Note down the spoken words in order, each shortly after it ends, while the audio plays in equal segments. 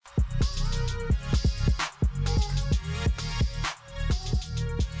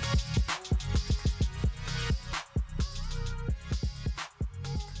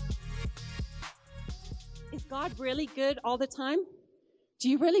God really good all the time? Do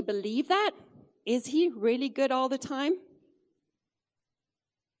you really believe that? Is he really good all the time?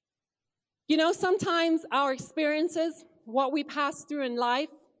 You know, sometimes our experiences, what we pass through in life,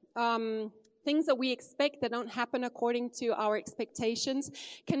 things that we expect that don't happen according to our expectations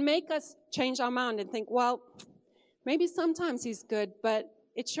can make us change our mind and think, well, maybe sometimes he's good, but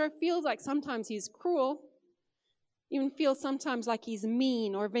it sure feels like sometimes he's cruel. Even feels sometimes like he's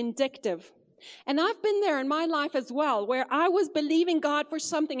mean or vindictive. And I've been there in my life as well, where I was believing God for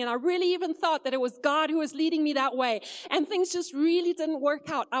something, and I really even thought that it was God who was leading me that way. And things just really didn't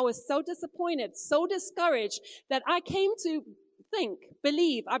work out. I was so disappointed, so discouraged, that I came to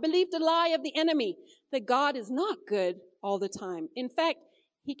I believed the lie of the enemy, that God is not good all the time. In fact,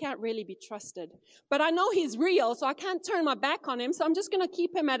 he can't really be trusted. But I know he's real, so I can't turn my back on him, so I'm just going to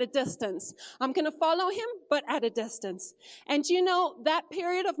keep him at a distance. I'm going to follow him, but at a distance. And you know, that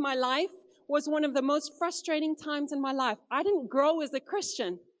period of my life was one of the most frustrating times in my life. I didn't grow as a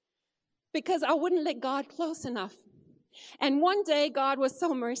Christian because I wouldn't let God close enough. And one day, God was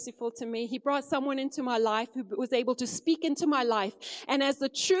so merciful to me. He brought someone into my life who was able to speak into my life. And as the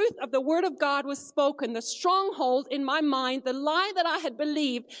truth of the Word of God was spoken, the stronghold in my mind, the lie that I had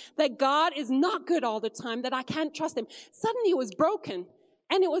believed, that God is not good all the time, that I can't trust him, suddenly it was broken.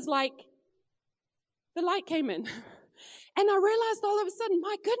 And it was like the light came in. And I realized all of a sudden,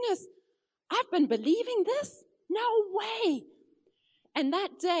 my goodness, I've been believing this? No way. And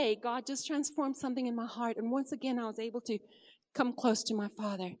that day, God just transformed something in my heart. And once again, I was able to come close to my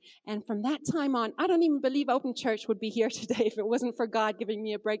Father. And from that time on, I don't even believe Open Church would be here today if it wasn't for God giving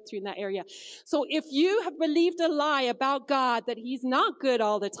me a breakthrough in that area. So if you have believed a lie about God, that he's not good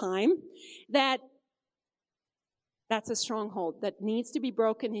all the time, that's a stronghold that needs to be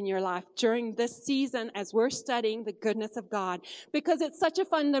broken in your life during this season as we're studying the goodness of God, because it's such a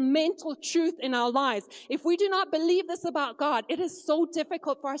fundamental truth in our lives. If we do not believe this about God, it is so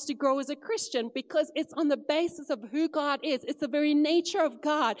difficult for us to grow as a Christian, because it's on the basis of who God is. It's the very nature of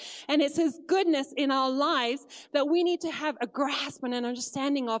God, and it's his goodness in our lives that we need to have a grasp and an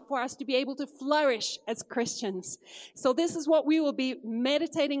understanding of for us to be able to flourish as Christians. So this is what we will be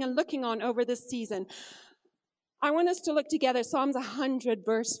meditating and looking on over this season. I want us to look together Psalms 100,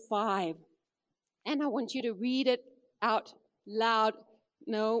 verse 5. And I want you to read it out loud.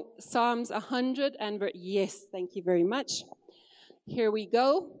 No, Psalms 100 and yes, thank you very much. Here we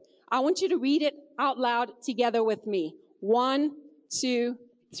go. I want you to read it out loud together with me. 1, 2,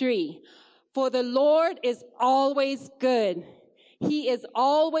 3. For the Lord is always good. He is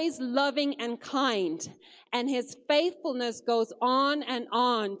always loving and kind, and his faithfulness goes on and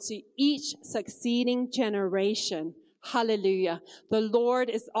on to each succeeding generation. Hallelujah. The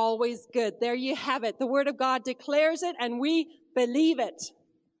Lord is always good. There you have it. The Word of God declares it, and we believe it.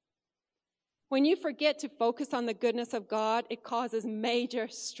 When you forget to focus on the goodness of God, it causes major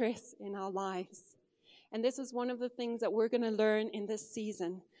stress in our lives. And this is one of the things that we're going to learn in this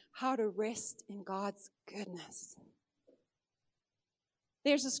season, how to rest in God's goodness.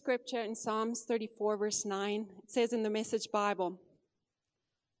 There's a scripture in Psalms 34, verse 9. It says in the Message Bible,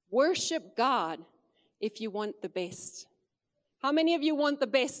 worship God if you want the best. How many of you want the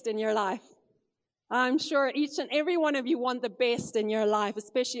best in your life? I'm sure each and every one of you want the best in your life,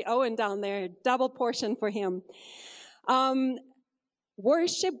 especially Owen down there, double portion for him.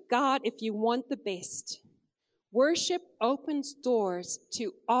 Worship God if you want the best. Worship opens doors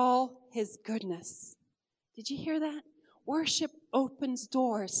to all his goodness. Did you hear that? Worship opens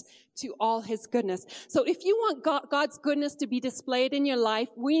doors to all his goodness. So if you want God's goodness to be displayed in your life,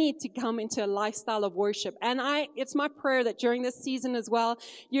 we need to come into a lifestyle of worship. And it's my prayer that during this season as well,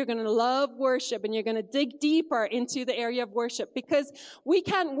 you're going to love worship and you're going to dig deeper into the area of worship, because we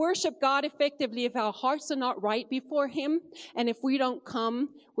can't worship God effectively if our hearts are not right before him and if we don't come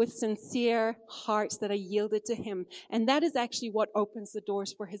with sincere hearts that are yielded to him. And that is actually what opens the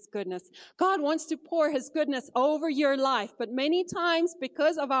doors for his goodness. God wants to pour his goodness over your life, but many times,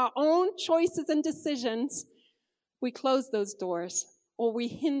 because of our own choices and decisions, we close those doors or we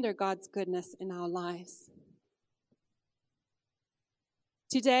hinder God's goodness in our lives.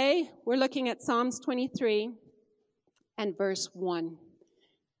 Today, we're looking at Psalms 23 and verse 1.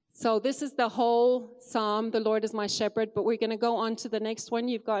 So this is the whole psalm, the Lord is my shepherd, but we're going to go on to the next one.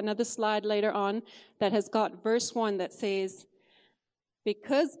 You've got another slide later on that has got verse 1 that says,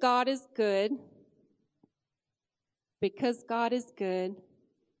 because God is good,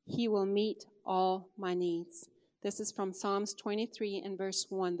 he will meet all my needs. This is from Psalms 23 and verse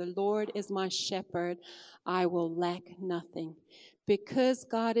 1. The Lord is my shepherd, I will lack nothing. Because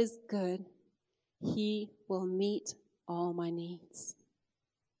God is good, he will meet all my needs.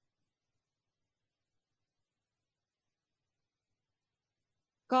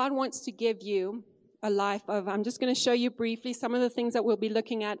 God wants to give you a life of, I'm just going to show you briefly some of the things that we'll be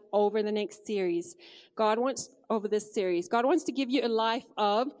looking at over the next series. God wants to give you a life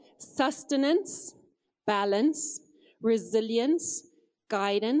of sustenance, balance, resilience,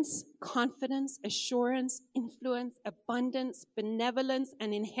 guidance, confidence, assurance, influence, abundance, benevolence,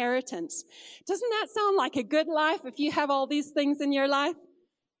 and inheritance. Doesn't that sound like a good life if you have all these things in your life?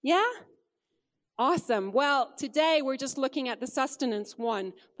 Yeah? Awesome. Well, today we're just looking at the sustenance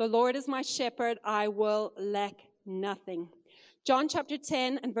one. The Lord is my shepherd, I will lack nothing. John chapter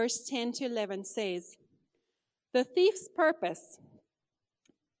 10 and verse 10 to 11 says, the thief's purpose.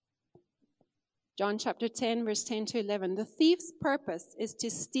 John chapter 10, verse 10 to 11. The thief's purpose is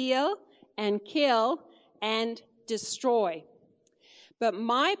to steal and kill and destroy. But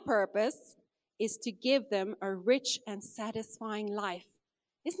my purpose is to give them a rich and satisfying life.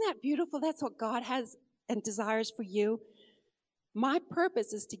 Isn't that beautiful? That's what God has and desires for you. My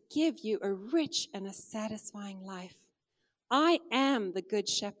purpose is to give you a rich and a satisfying life. I am the good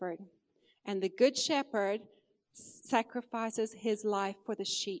shepherd, and the good shepherd sacrifices his life for the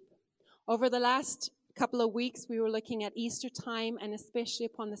sheep. Over the last couple of weeks, we were looking at Easter time and especially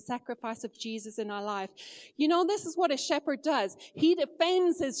upon the sacrifice of Jesus in our life. You know, this is what a shepherd does. He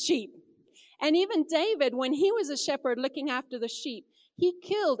defends his sheep. And even David, when he was a shepherd looking after the sheep, he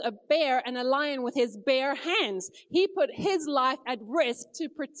killed a bear and a lion with his bare hands. He put his life at risk to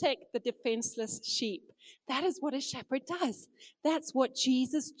protect the defenseless sheep. That is what a shepherd does. That's what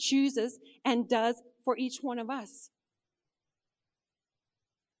Jesus chooses and does for each one of us.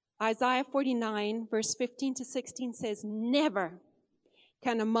 Isaiah 49, verse 15 to 16 says, never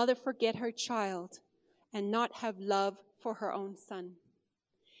can a mother forget her child and not have love for her own son.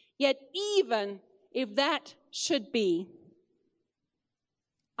 Yet even if that should be,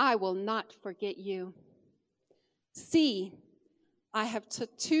 I will not forget you. See, I have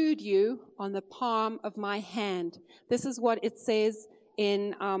tattooed you on the palm of my hand. This is what it says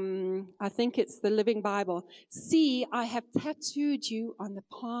in, I think it's the Living Bible. See, I have tattooed you on the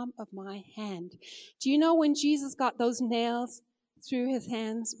palm of my hand. Do you know when Jesus got those nails through his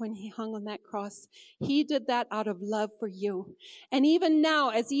hands when he hung on that cross? He did that out of love for you. And even now,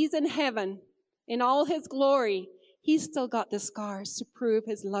 as he's in heaven, in all his glory, he's still got the scars to prove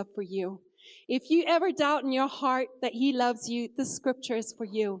his love for you. If you ever doubt in your heart that he loves you, the scripture is for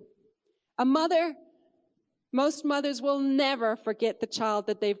you. Most mothers will never forget the child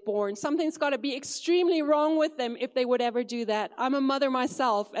that they've born. Something's got to be extremely wrong with them if they would ever do that. I'm a mother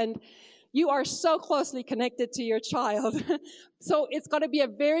myself, and you are so closely connected to your child. So it's got to be a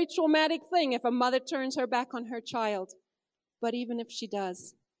very traumatic thing if a mother turns her back on her child. But even if she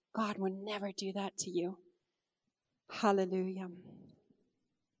does, God will never do that to you. Hallelujah.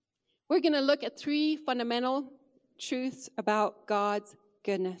 We're going to look at 3 fundamental truths about God's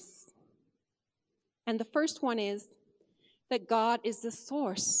goodness. And the first one is that God is the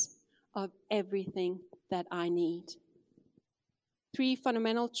source of everything that I need. 3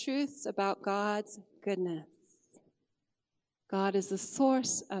 fundamental truths about God's goodness. God is the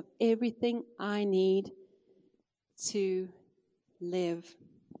source of everything I need to live.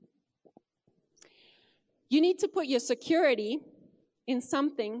 You need to put your security in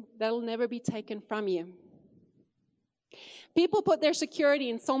something that will never be taken from you. People put their security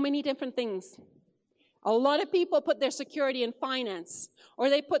in so many different things. A lot of people put their security in finance, or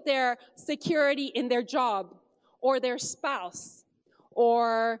they put their security in their job, or their spouse,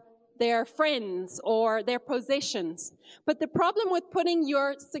 or their friends, or their possessions. But the problem with putting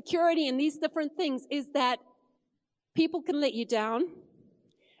your security in these different things is that people can let you down.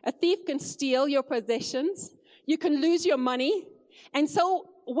 A thief can steal your possessions. You can lose your money. And so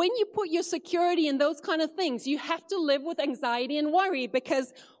when you put your security in those kind of things, you have to live with anxiety and worry,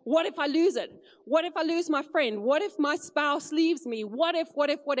 because what if I lose it? What if I lose my friend? What if my spouse leaves me? What if?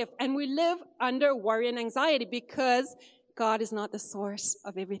 And we live under worry and anxiety because God is not the source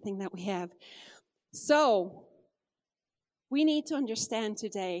of everything that we have. So we need to understand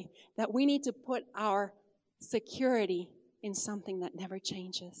today that we need to put our security in something that never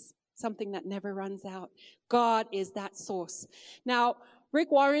changes, something that never runs out. God is that source. Now,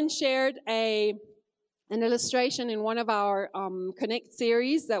 Rick Warren shared an illustration in one of our Connect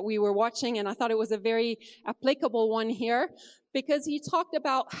series that we were watching, and I thought it was a very applicable one here, because he talked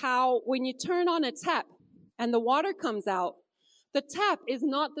about how when you turn on a tap and the water comes out, the tap is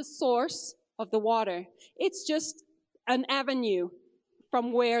not the source of the water. It's just an avenue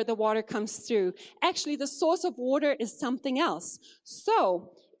from where the water comes through. Actually, the source of water is something else.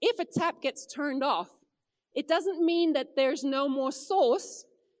 So, if a tap gets turned off, it doesn't mean that there's no more source.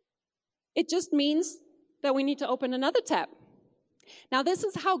 It just means that we need to open another tap. Now, this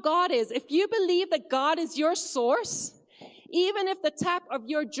is how God is. If you believe that God is your source, even if the tap of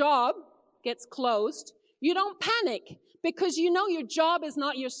your job gets closed, you don't panic because you know your job is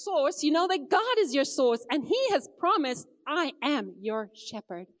not your source. You know that God is your source, and He has promised, I am your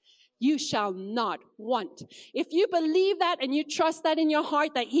shepherd. You shall not want. If you believe that and you trust that in your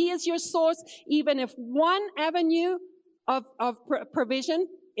heart, that He is your source, even if one avenue of provision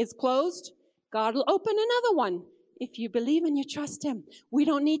is closed, God will open another one. If you believe and you trust Him, we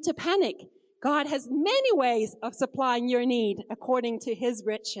don't need to panic. God has many ways of supplying your need according to His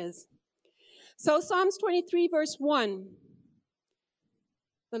riches. So Psalms 23 verse 1,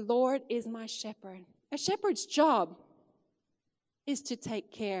 the Lord is my shepherd. A shepherd's job is to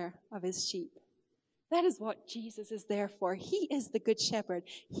take care of his sheep. That is what Jesus is there for. He is the good shepherd.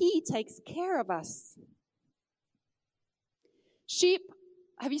 He takes care of us. Sheep,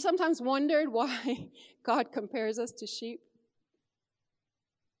 have you sometimes wondered why God compares us to sheep?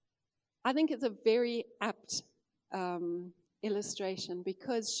 I think it's a very apt illustration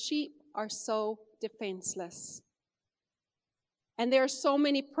because sheep are so defenseless. And there are so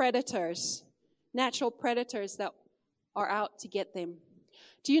many predators, natural predators that are out to get them.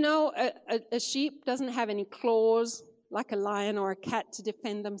 Do you know a sheep doesn't have any claws like a lion or a cat to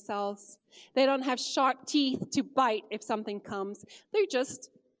defend themselves? They don't have sharp teeth to bite if something comes. They're just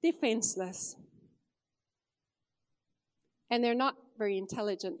defenseless. And they're not very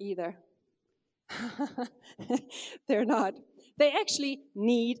intelligent either. They're not. They actually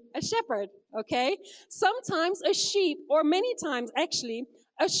need a shepherd, okay? Sometimes a sheep, or many times actually,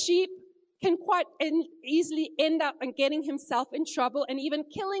 a sheep can quite easily end up in getting himself in trouble and even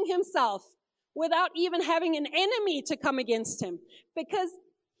killing himself without even having an enemy to come against him because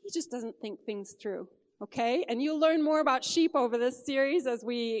he just doesn't think things through, okay? And you'll learn more about sheep over this series as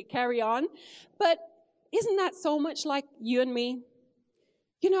we carry on. But isn't that so much like you and me?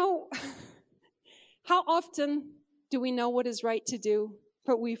 You know, how often do we know what is right to do,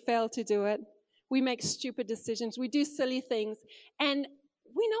 but we fail to do it? We make stupid decisions. We do silly things. And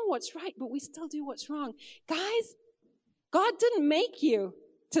we know what's right, but we still do what's wrong. Guys, God didn't make you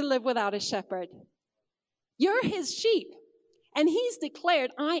to live without a shepherd. You're His sheep. And He's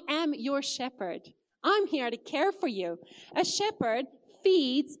declared, I am your shepherd. I'm here to care for you. A shepherd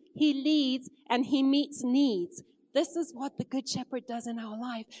feeds, he leads, and he meets needs. This is what the Good Shepherd does in our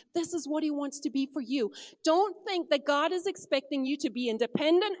life. This is what He wants to be for you. Don't think that God is expecting you to be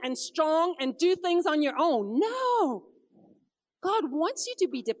independent and strong and do things on your own. No. God wants you to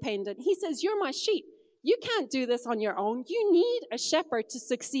be dependent. He says, you're my sheep. You can't do this on your own. You need a shepherd to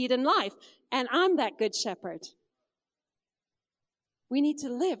succeed in life. And I'm that good shepherd. We need to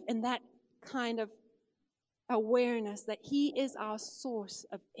live in that kind of awareness that He is our source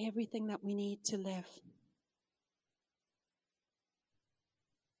of everything that we need to live.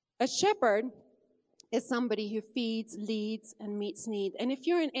 A shepherd is somebody who feeds, leads, and meets needs. And if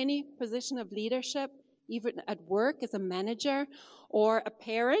you're in any position of leadership, even at work as a manager or a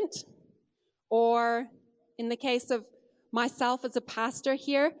parent, or in the case of myself as a pastor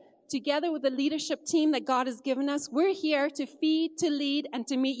here, together with the leadership team that God has given us, we're here to feed, to lead, and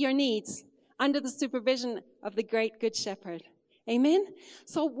to meet your needs under the supervision of the great Good Shepherd. Amen?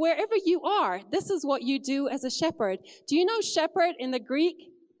 So wherever you are, this is what you do as a shepherd. Do you know shepherd in the Greek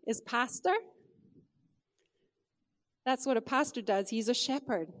is pastor? That's what a pastor does. He's a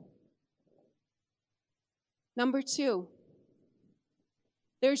shepherd. Number 2,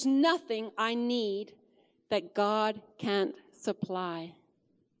 there's nothing I need that God can't supply.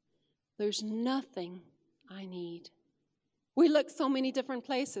 There's nothing I need. We look so many different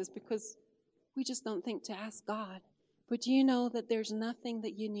places because we just don't think to ask God. But do you know that there's nothing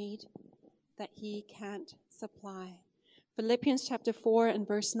that you need that He can't supply? Philippians chapter 4 and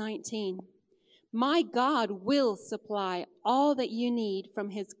verse 19. My God will supply all that you need from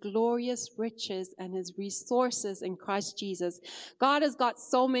His glorious riches and His resources in Christ Jesus. God has got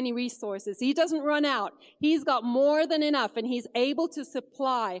so many resources. He doesn't run out. He's got more than enough, and He's able to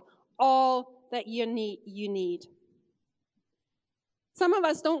supply all that you need. Some of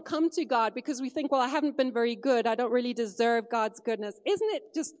us don't come to God because we think, well, I haven't been very good. I don't really deserve God's goodness. Isn't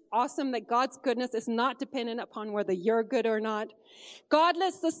it just awesome that God's goodness is not dependent upon whether you're good or not? God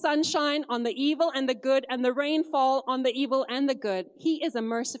lets the sun shine on the evil and the good, and the rain fall on the evil and the good. He is a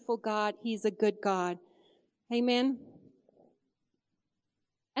merciful God. He's a good God. Amen.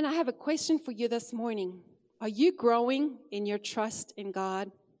 And I have a question for you this morning. Are you growing in your trust in God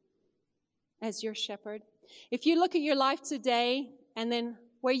as your shepherd? If you look at your life today, and then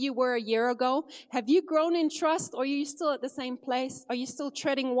where you were a year ago, have you grown in trust, or are you still at the same place? Are you still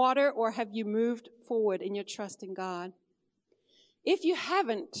treading water, or have you moved forward in your trust in God? If you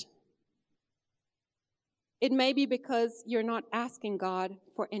haven't, it may be because you're not asking God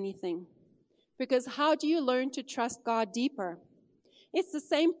for anything. Because how do you learn to trust God deeper? It's the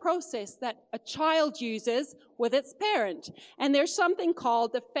same process that a child uses with its parent. And there's something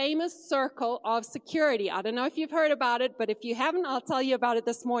called the famous circle of security. I don't know if you've heard about it, but if you haven't, I'll tell you about it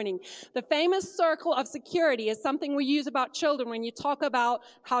this morning. The famous circle of security is something we use about children when you talk about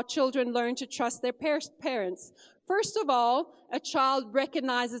how children learn to trust their parents. First of all, a child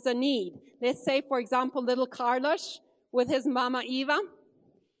recognizes a need. Let's say, for example, little Carlos with his mama Eva.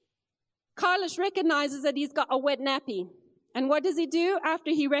 Carlos recognizes that he's got a wet nappy. And what does he do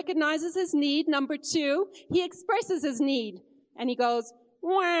after he recognizes his need? Number 2, he expresses his need. And he goes,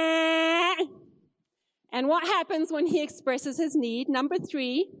 wah. And what happens when he expresses his need? Number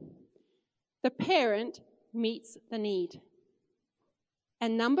 3, the parent meets the need.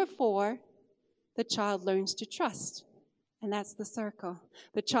 And number 4, the child learns to trust. And that's the circle.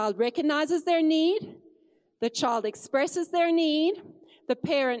 The child recognizes their need. The child expresses their need. The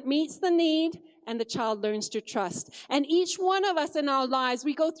parent meets the need. And the child learns to trust. And each one of us in our lives,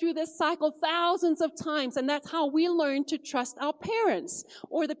 we go through this cycle thousands of times, and that's how we learn to trust our parents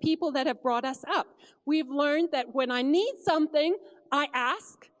or the people that have brought us up. We've learned that when I need something, I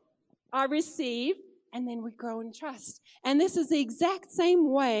ask, I receive, and then we grow in trust. And this is the exact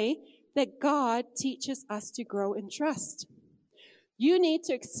same way that God teaches us to grow in trust. You need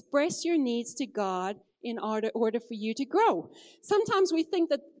to express your needs to God in order for you to grow. Sometimes we think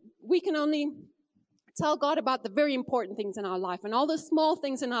that we can only tell God about the very important things in our life, and all the small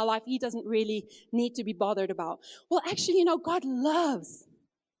things in our life He doesn't really need to be bothered about. Well, actually, God loves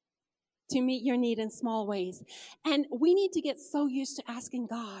to meet your need in small ways. And we need to get so used to asking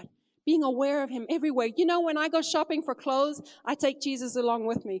God, being aware of Him everywhere. When I go shopping for clothes, I take Jesus along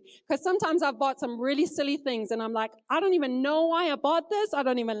with me. Because sometimes I've bought some really silly things, and I'm like, I don't even know why I bought this. I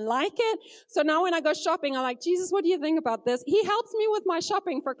don't even like it. So now when I go shopping, I'm like, Jesus, what do you think about this? He helps me with my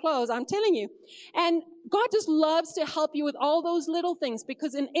shopping for clothes, I'm telling you. And God just loves to help you with all those little things,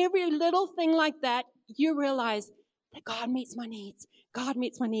 because in every little thing like that, you realize that God meets my needs. God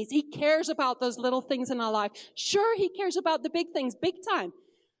meets my needs. He cares about those little things in our life. Sure, He cares about the big things, big time.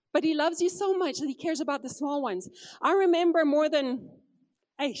 But He loves you so much that He cares about the small ones. I remember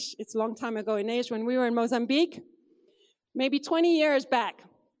it's a long time ago in age, when we were in Mozambique, maybe 20 years back.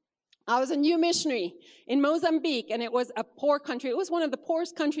 I was a new missionary in Mozambique, and it was a poor country. It was one of the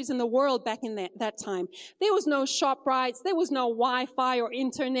poorest countries in the world back in that time. There was no ShopRites. There was no Wi-Fi or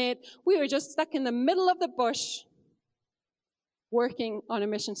internet. We were just stuck in the middle of the bush working on a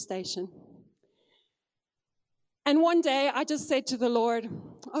mission station. And one day, I just said to the Lord,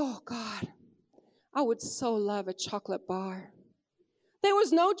 oh, God, I would so love a chocolate bar. There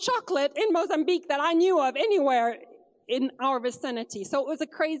was no chocolate in Mozambique that I knew of anywhere in our vicinity. So it was a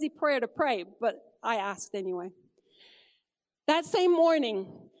crazy prayer to pray, but I asked anyway. That same morning,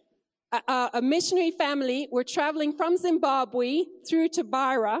 a missionary family were traveling from Zimbabwe through to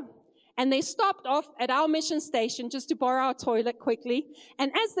Beira, and they stopped off at our mission station just to borrow our toilet quickly.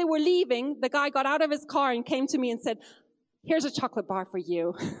 And as they were leaving, the guy got out of his car and came to me and said, here's a chocolate bar for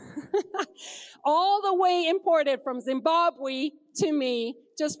you. All the way imported from Zimbabwe to me,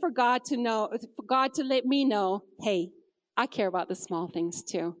 just for God to let me know, hey, I care about the small things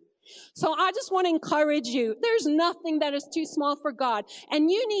too. So I just want to encourage you. There's nothing that is too small for God. And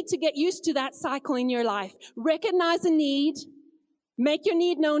you need to get used to that cycle in your life. Recognize a need. Make your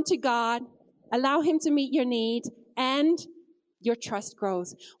need known to God. Allow Him to meet your need. And your trust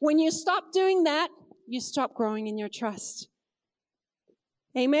grows. When you stop doing that, you stop growing in your trust.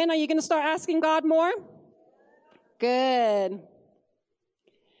 Amen? Are you going to start asking God more? Good.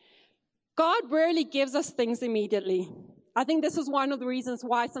 God rarely gives us things immediately. I think this is one of the reasons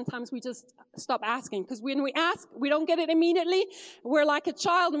why sometimes we just stop asking. Because when we ask, we don't get it immediately. We're like a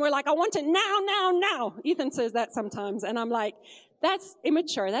child and we're like, I want it now, now, now. Ethan says that sometimes. And I'm like, that's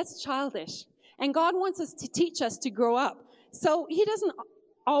immature. That's childish. And God wants us to teach us to grow up. So He doesn't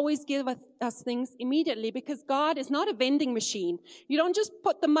always give us things immediately, because God is not a vending machine. You don't just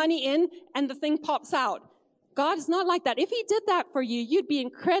put the money in and the thing pops out. God is not like that. If He did that for you, you'd be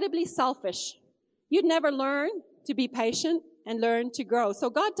incredibly selfish. You'd never learn to be patient and learn to grow. So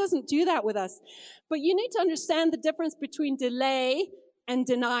God doesn't do that with us. But you need to understand the difference between delay and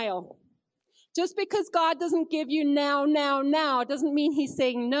denial. Just because God doesn't give you now, doesn't mean He's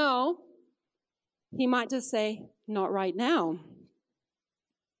saying no. He might just say, not right now.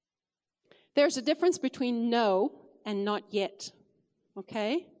 There's a difference between no and not yet.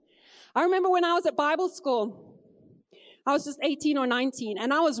 Okay? I remember when I was at Bible school, I was just 18 or 19,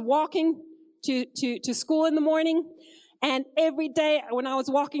 and I was walking to school in the morning, And every day when I was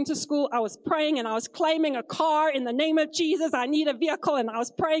walking to school, I was praying and I was claiming a car in the name of Jesus. I need a vehicle. And I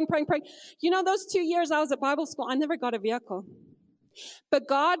was praying. You know, those 2 years I was at Bible school, I never got a vehicle. But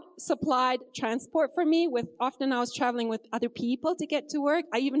God supplied transport for me. Often I was traveling with other people to get to work.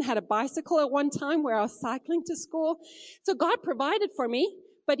 I even had a bicycle at one time where I was cycling to school. So God provided for me,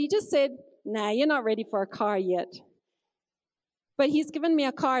 but he just said, nah, you're not ready for a car yet. But he's given me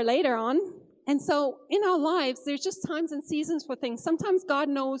a car later on. And so in our lives, there's just times and seasons for things. Sometimes God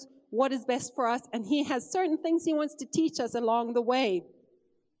knows what is best for us, and he has certain things he wants to teach us along the way.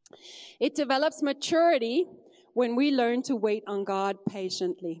 It develops maturity when we learn to wait on God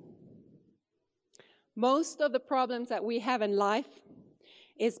patiently. Most of the problems that we have in life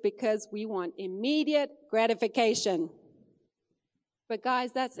is because we want immediate gratification. But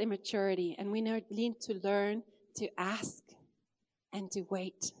guys, that's immaturity, and we need to learn to ask and to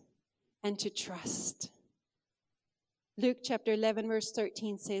wait and to trust. Luke chapter 11 verse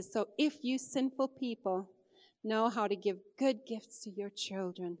 13 says, so if you sinful people know how to give good gifts to your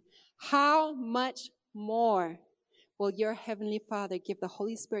children, how much more will your heavenly Father give the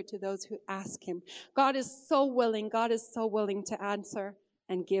Holy Spirit to those who ask him? God is so willing to answer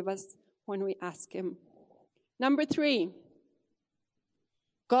and give us when we ask him. Number 3,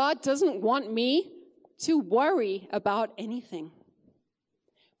 God doesn't want me to worry about anything.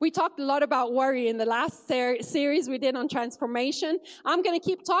 We talked a lot about worry in the last series we did on transformation. I'm going to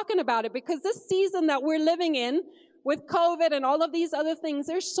keep talking about it because this season that we're living in with COVID and all of these other things,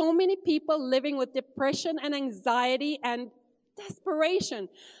 there's so many people living with depression and anxiety and desperation.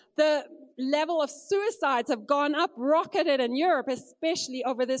 The level of suicides have gone up, rocketed in Europe, especially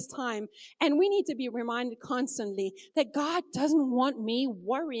over this time. And we need to be reminded constantly that God doesn't want me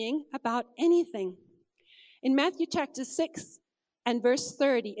worrying about anything. In Matthew chapter 6, and verse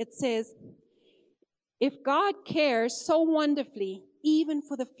 30, it says, if God cares so wonderfully, even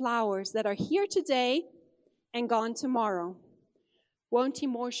for the flowers that are here today and gone tomorrow, won't he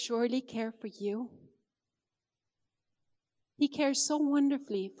more surely care for you? He cares so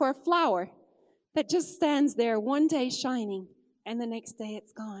wonderfully for a flower that just stands there one day shining and the next day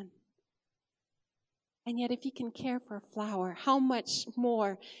it's gone. And yet if he can care for a flower, how much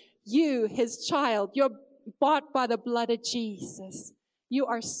more you, his child, you're bought by the blood of Jesus. You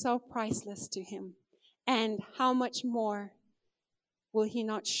are so priceless to him. And how much more will he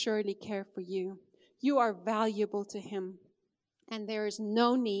not surely care for you? You are valuable to him. And there is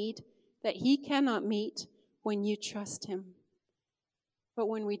no need that he cannot meet when you trust him. But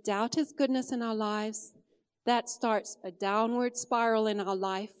when we doubt his goodness in our lives, that starts a downward spiral in our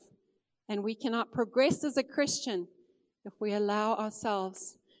life. And we cannot progress as a Christian if we allow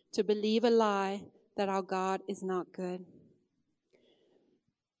ourselves to believe a lie that our God is not good.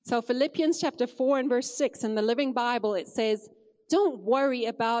 So Philippians chapter 4 and verse 6 in the Living Bible, it says, don't worry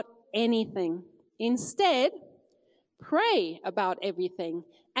about anything. Instead, pray about everything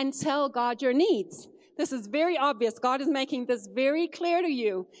and tell God your needs. This is very obvious. God is making this very clear to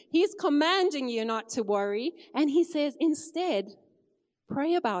you. He's commanding you not to worry. And he says, instead,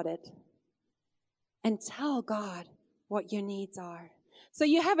 pray about it and tell God what your needs are. So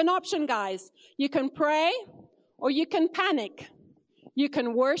you have an option, guys. You can pray or you can panic. You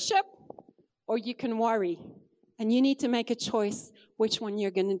can worship or you can worry. And you need to make a choice which one you're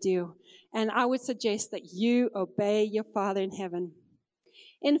going to do. And I would suggest that you obey your Father in heaven.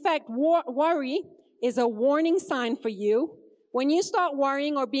 In fact, worry is a warning sign for you. When you start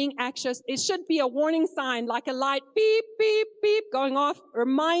worrying or being anxious, it should be a warning sign, like a light beep, beep, beep going off,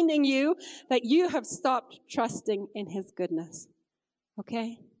 reminding you that you have stopped trusting in his goodness.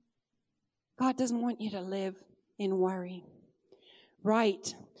 Okay? God doesn't want you to live in worry.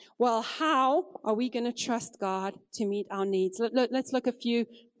 Right. Well, how are we going to trust God to meet our needs? Let's look at a few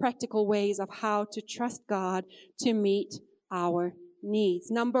practical ways of how to trust God to meet our needs.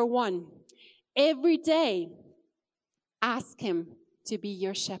 Number 1, every day, ask him to be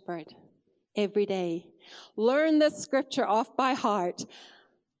your shepherd. Every day. Learn this scripture off by heart.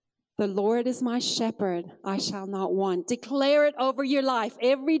 The Lord is my shepherd, I shall not want. Declare it over your life,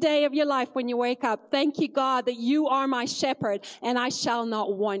 every day of your life when you wake up. Thank you, God, that you are my shepherd and I shall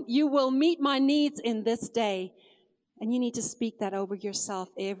not want. You will meet my needs in this day. And you need to speak that over yourself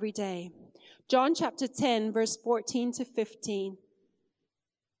every day. John chapter 10, verse 14 to 15.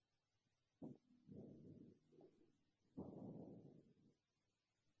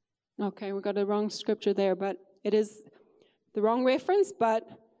 Okay, we got the wrong scripture there, but it is the wrong reference, but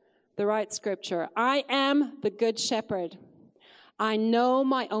the right scripture. I am the good shepherd. I know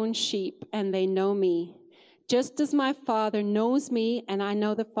my own sheep, and they know me. Just as my Father knows me, and I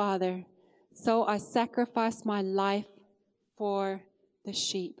know the Father, so I sacrifice my life for the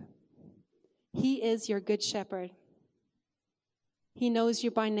sheep. He is your good shepherd. He knows you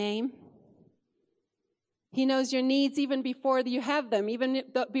by name. He knows your needs even before you have them. Even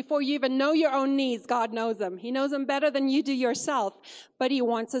before you even know your own needs, God knows them. He knows them better than you do yourself. But He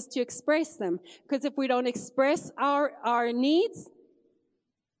wants us to express them. Because if we don't express our needs,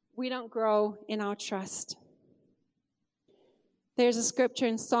 we don't grow in our trust. There's a scripture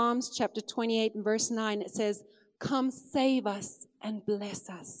in Psalms chapter 28 and verse 9. It says, "Come save us and bless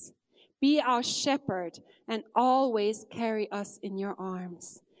us. Be our shepherd and always carry us in your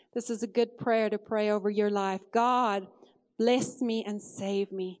arms." This is a good prayer to pray over your life. God, bless me and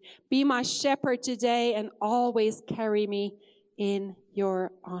save me. Be my shepherd today and always carry me in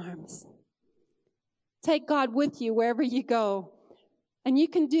your arms. Take God with you wherever you go. And you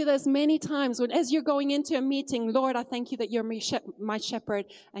can do this many times as you're going into a meeting. Lord, I thank you that you're my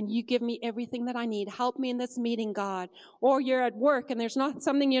shepherd and you give me everything that I need. Help me in this meeting, God. Or you're at work and there's not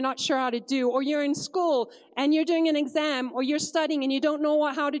something you're not sure how to do. Or you're in school and you're doing an exam. Or you're studying and you don't know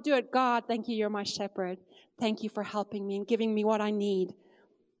how to do it. God, thank you, you're my shepherd. Thank you for helping me and giving me what I need.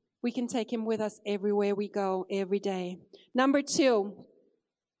 We can take Him with us everywhere we go, every day. Number 2,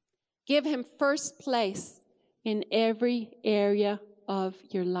 give Him first place in every area of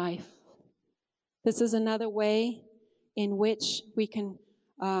your life. This is another way in which we can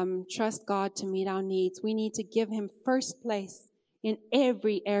trust God to meet our needs. We need to give Him first place in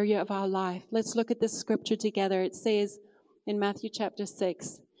every area of our life. Let's look at this scripture together. It says in Matthew chapter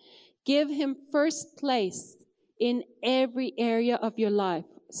 6, give Him first place in every area of your life.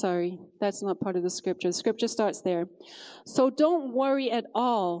 Sorry, that's not part of the scripture. The scripture starts there. So don't worry at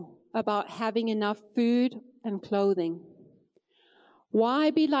all about having enough food and clothing.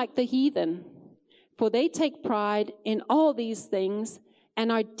 Why be like the heathen? For they take pride in all these things and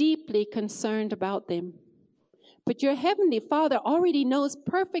are deeply concerned about them. But your heavenly Father already knows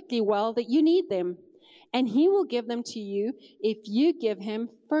perfectly well that you need them, and He will give them to you if you give Him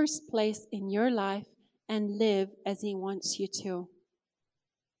first place in your life and live as He wants you to.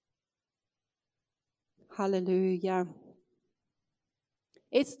 Hallelujah.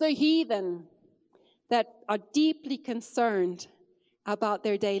 It's the heathen that are deeply concerned about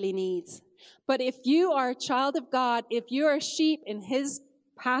their daily needs. But if you are a child of God, if you're a sheep in His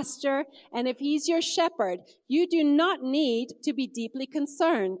pasture, and if He's your shepherd, you do not need to be deeply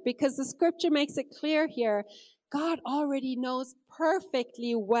concerned, because the scripture makes it clear here. God already knows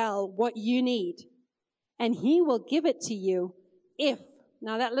perfectly well what you need, and He will give it to you if.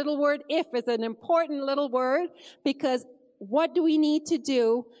 Now that little word if is an important little word, because what do we need to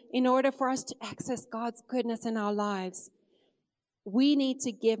do in order for us to access God's goodness in our lives? We need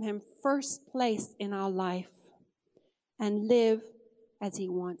to give Him first place in our life and live as He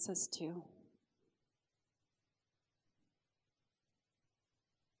wants us to.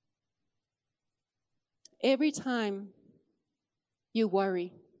 Every time you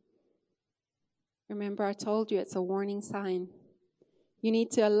worry, remember I told you it's a warning sign. You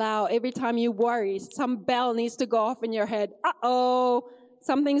need to allow, every time you worry, some bell needs to go off in your head. Uh-oh,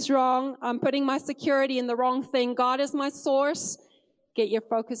 something's wrong. I'm putting my security in the wrong thing. God is my source. Get your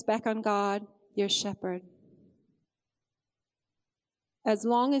focus back on God, your shepherd. As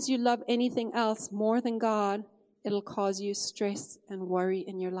long as you love anything else more than God, it'll cause you stress and worry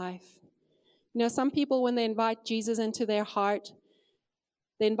in your life. You know, some people, when they invite Jesus into their heart,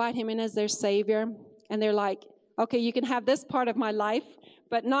 they invite Him in as their Savior, and they're like, okay, you can have this part of my life,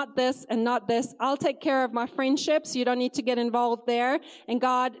 but not this and not this. I'll take care of my friendships. You don't need to get involved there. And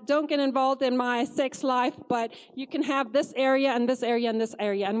God, don't get involved in my sex life, but you can have this area and this area and this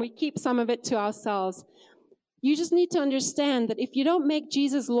area. And we keep some of it to ourselves. You just need to understand that if you don't make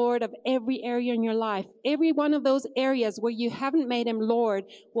Jesus Lord of every area in your life, every one of those areas where you haven't made Him Lord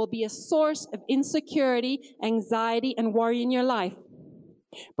will be a source of insecurity, anxiety, and worry in your life.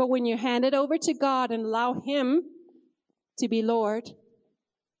 But when you hand it over to God and allow Him to be Lord,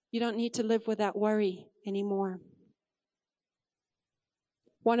 you don't need to live with that worry anymore.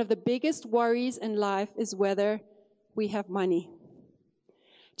 One of the biggest worries in life is whether we have money.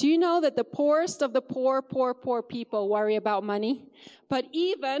 Do you know that the poorest of the poor people worry about money? But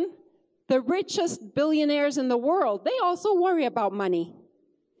even the richest billionaires in the world, they also worry about money.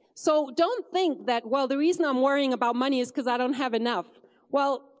 So don't think that, well, the reason I'm worrying about money is because I don't have enough.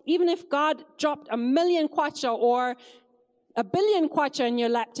 Well, even if God dropped 1 million kwacha or 1 billion kwacha in your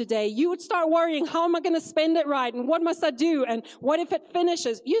lap today, you would start worrying, how am I going to spend it right? And what must I do? And what if it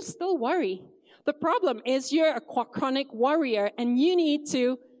finishes? You still worry. The problem is you're a chronic worrier, and you need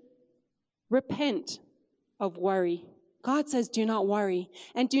to repent of worry. God says, do not worry,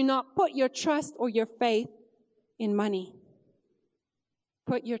 and do not put your trust or your faith in money.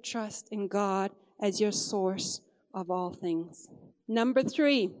 put your trust in God as your source of all things. Number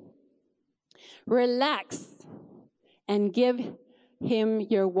 3, relax and give Him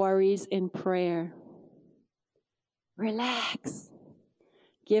your worries in prayer. Relax.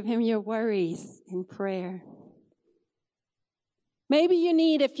 Give Him your worries in prayer. Maybe you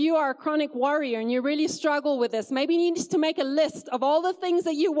need, if you are a chronic worrier and you really struggle with this, maybe you need to make a list of all the things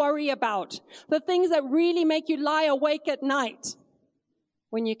that you worry about, the things that really make you lie awake at night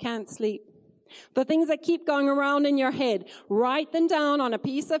when you can't sleep, the things that keep going around in your head. Write them down on a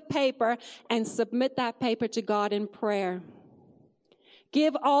piece of paper and submit that paper to God in prayer.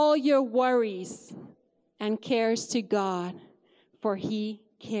 Give all your worries and cares to God, for He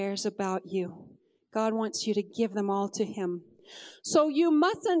cares about you. God wants you to give them all to Him. So you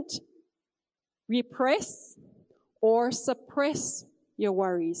mustn't repress or suppress your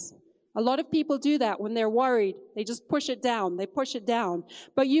worries. A lot of people do that when they're worried. They just push it down. They push it down.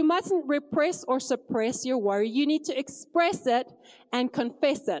 But you mustn't repress or suppress your worry. You need to express it and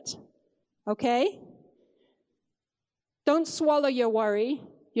confess it. Okay? Don't swallow your worry.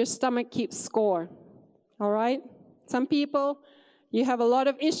 Your stomach keeps score. All right? Some people, you have a lot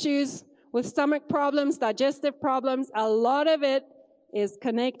of issues with stomach problems, digestive problems. A lot of it is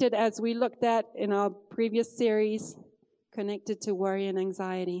connected, as we looked at in our previous series, connected to worry and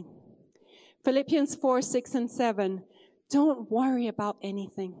anxiety. Philippians 4, 6, and 7. Don't worry about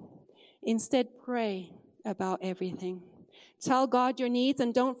anything. Instead, pray about everything. Tell God your needs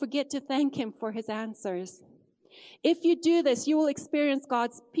and don't forget to thank Him for His answers. If you do this, you will experience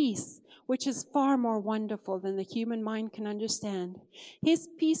God's peace, which is far more wonderful than the human mind can understand. His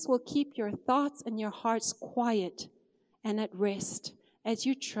peace will keep your thoughts and your hearts quiet and at rest as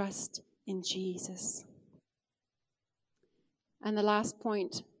you trust in Jesus. And the last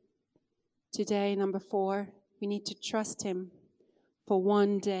point today, number 4, we need to trust Him for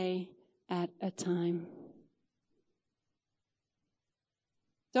one day at a time.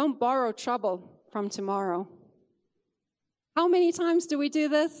 Don't borrow trouble from tomorrow. How many times do we do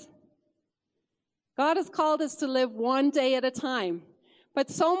this? God has called us to live one day at a time. But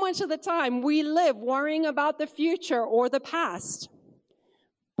so much of the time we live worrying about the future or the past.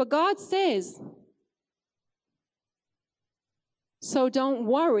 But God says, so don't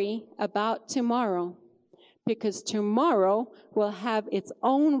worry about tomorrow, because tomorrow will have its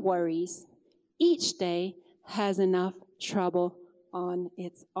own worries. Each day has enough trouble on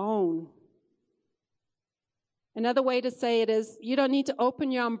its own. Another way to say it is, you don't need to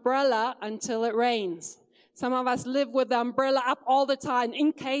open your umbrella until it rains. Some of us live with the umbrella up all the time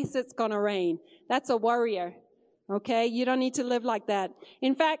in case it's going to rain. That's a worrier, okay? You don't need to live like that.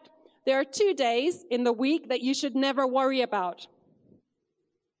 In fact, there are 2 days in the week that you should never worry about.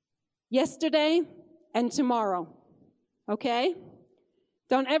 Yesterday and tomorrow, okay?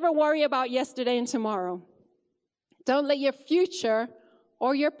 Don't ever worry about yesterday and tomorrow. Don't let your future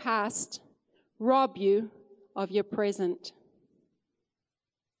or your past rob you of your present.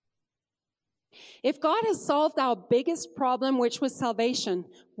 If God has solved our biggest problem, which was salvation,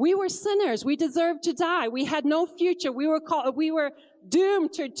 we were sinners. We deserved to die. We had no future. We were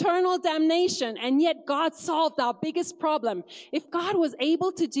doomed to eternal damnation, and yet God solved our biggest problem. If God was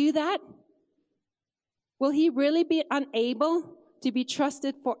able to do that, will He really be unable to be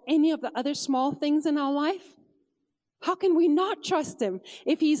trusted for any of the other small things in our life? How can we not trust Him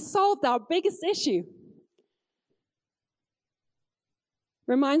if He's solved our biggest issue?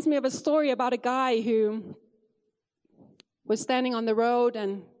 Reminds me of a story about a guy who was standing on the road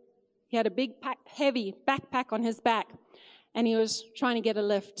and he had a big heavy backpack on his back and he was trying to get a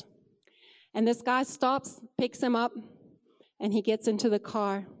lift. And this guy stops, picks him up, and he gets into the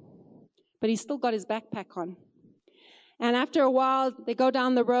car. But he's still got his backpack on. And after a while, they go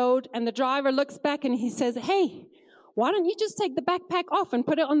down the road and the driver looks back and he says, "Hey, why don't you just take the backpack off and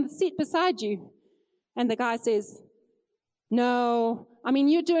put it on the seat beside you?" And the guy says, "No,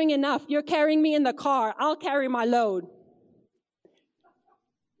 you're doing enough. You're carrying me in the car. I'll carry my load."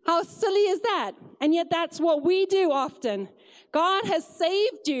 How silly is that? And yet that's what we do often. God has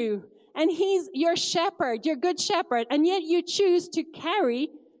saved you, and He's your shepherd, your good shepherd, and yet you choose to carry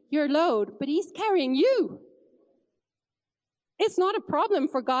your load, but He's carrying you. It's not a problem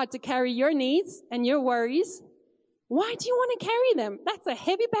for God to carry your needs and your worries. Why do you want to carry them? That's a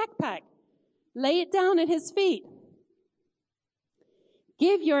heavy backpack. Lay it down at His feet.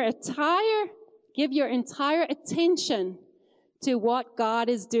 Give your entire attention to what God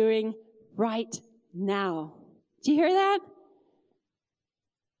is doing right now. Do you hear that?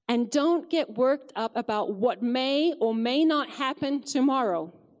 And don't get worked up about what may or may not happen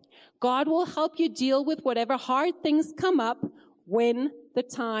tomorrow. God will help you deal with whatever hard things come up when the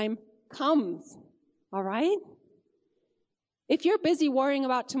time comes. All right? If you're busy worrying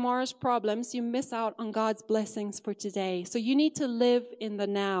about tomorrow's problems, you miss out on God's blessings for today. So you need to live in the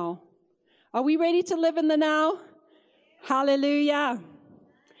now. Are we ready to live in the now? Hallelujah.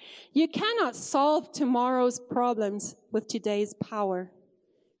 You cannot solve tomorrow's problems with today's power.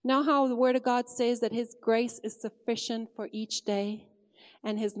 Know how the Word of God says that His grace is sufficient for each day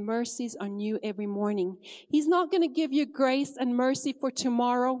and His mercies are new every morning. He's not going to give you grace and mercy for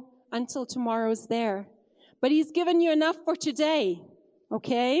tomorrow until tomorrow's there. But He's given you enough for today,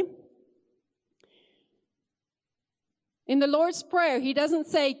 okay? In the Lord's Prayer, He doesn't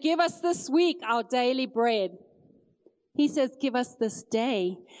say, give us this week our daily bread. He says, give us this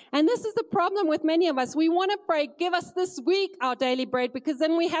day. And this is the problem with many of us. We want to pray, give us this week our daily bread, because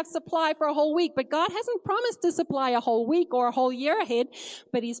then we have supply for a whole week. But God hasn't promised to supply a whole week or a whole year ahead,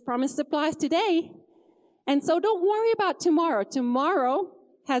 but He's promised supplies today. And so don't worry about tomorrow. Tomorrow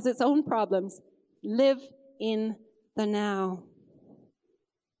has its own problems. Live in the now.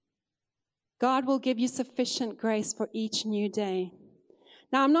 God will give you sufficient grace for each new day.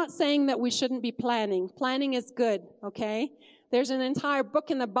 Now, I'm not saying that we shouldn't be planning. Planning is good, okay? There's an entire book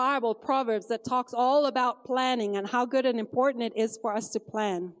in the Bible, Proverbs, that talks all about planning and how good and important it is for us to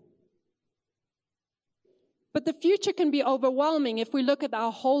plan. But the future can be overwhelming if we look at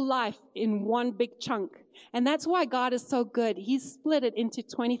our whole life in one big chunk. And that's why God is so good. He's split it into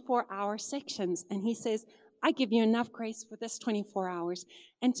 24-hour sections. And He says, I give you enough grace for this 24 hours.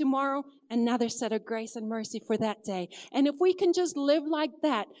 And tomorrow, another set of grace and mercy for that day. And if we can just live like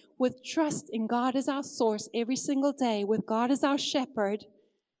that, with trust in God as our source every single day, with God as our shepherd,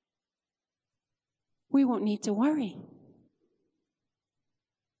 we won't need to worry.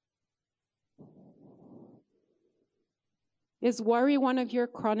 Is worry one of your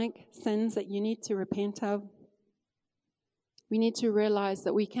chronic sins that you need to repent of? We need to realize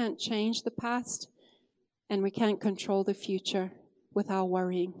that we can't change the past, and we can't control the future without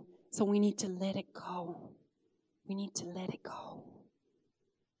worrying. So we need to let it go. We need to let it go.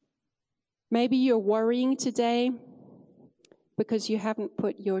 Maybe you're worrying today because you haven't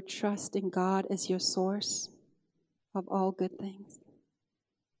put your trust in God as your source of all good things.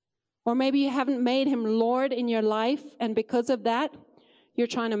 Or maybe you haven't made Him Lord in your life, and because of that, you're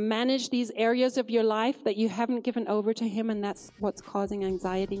trying to manage these areas of your life that you haven't given over to Him, and that's what's causing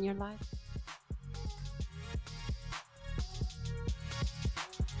anxiety in your life.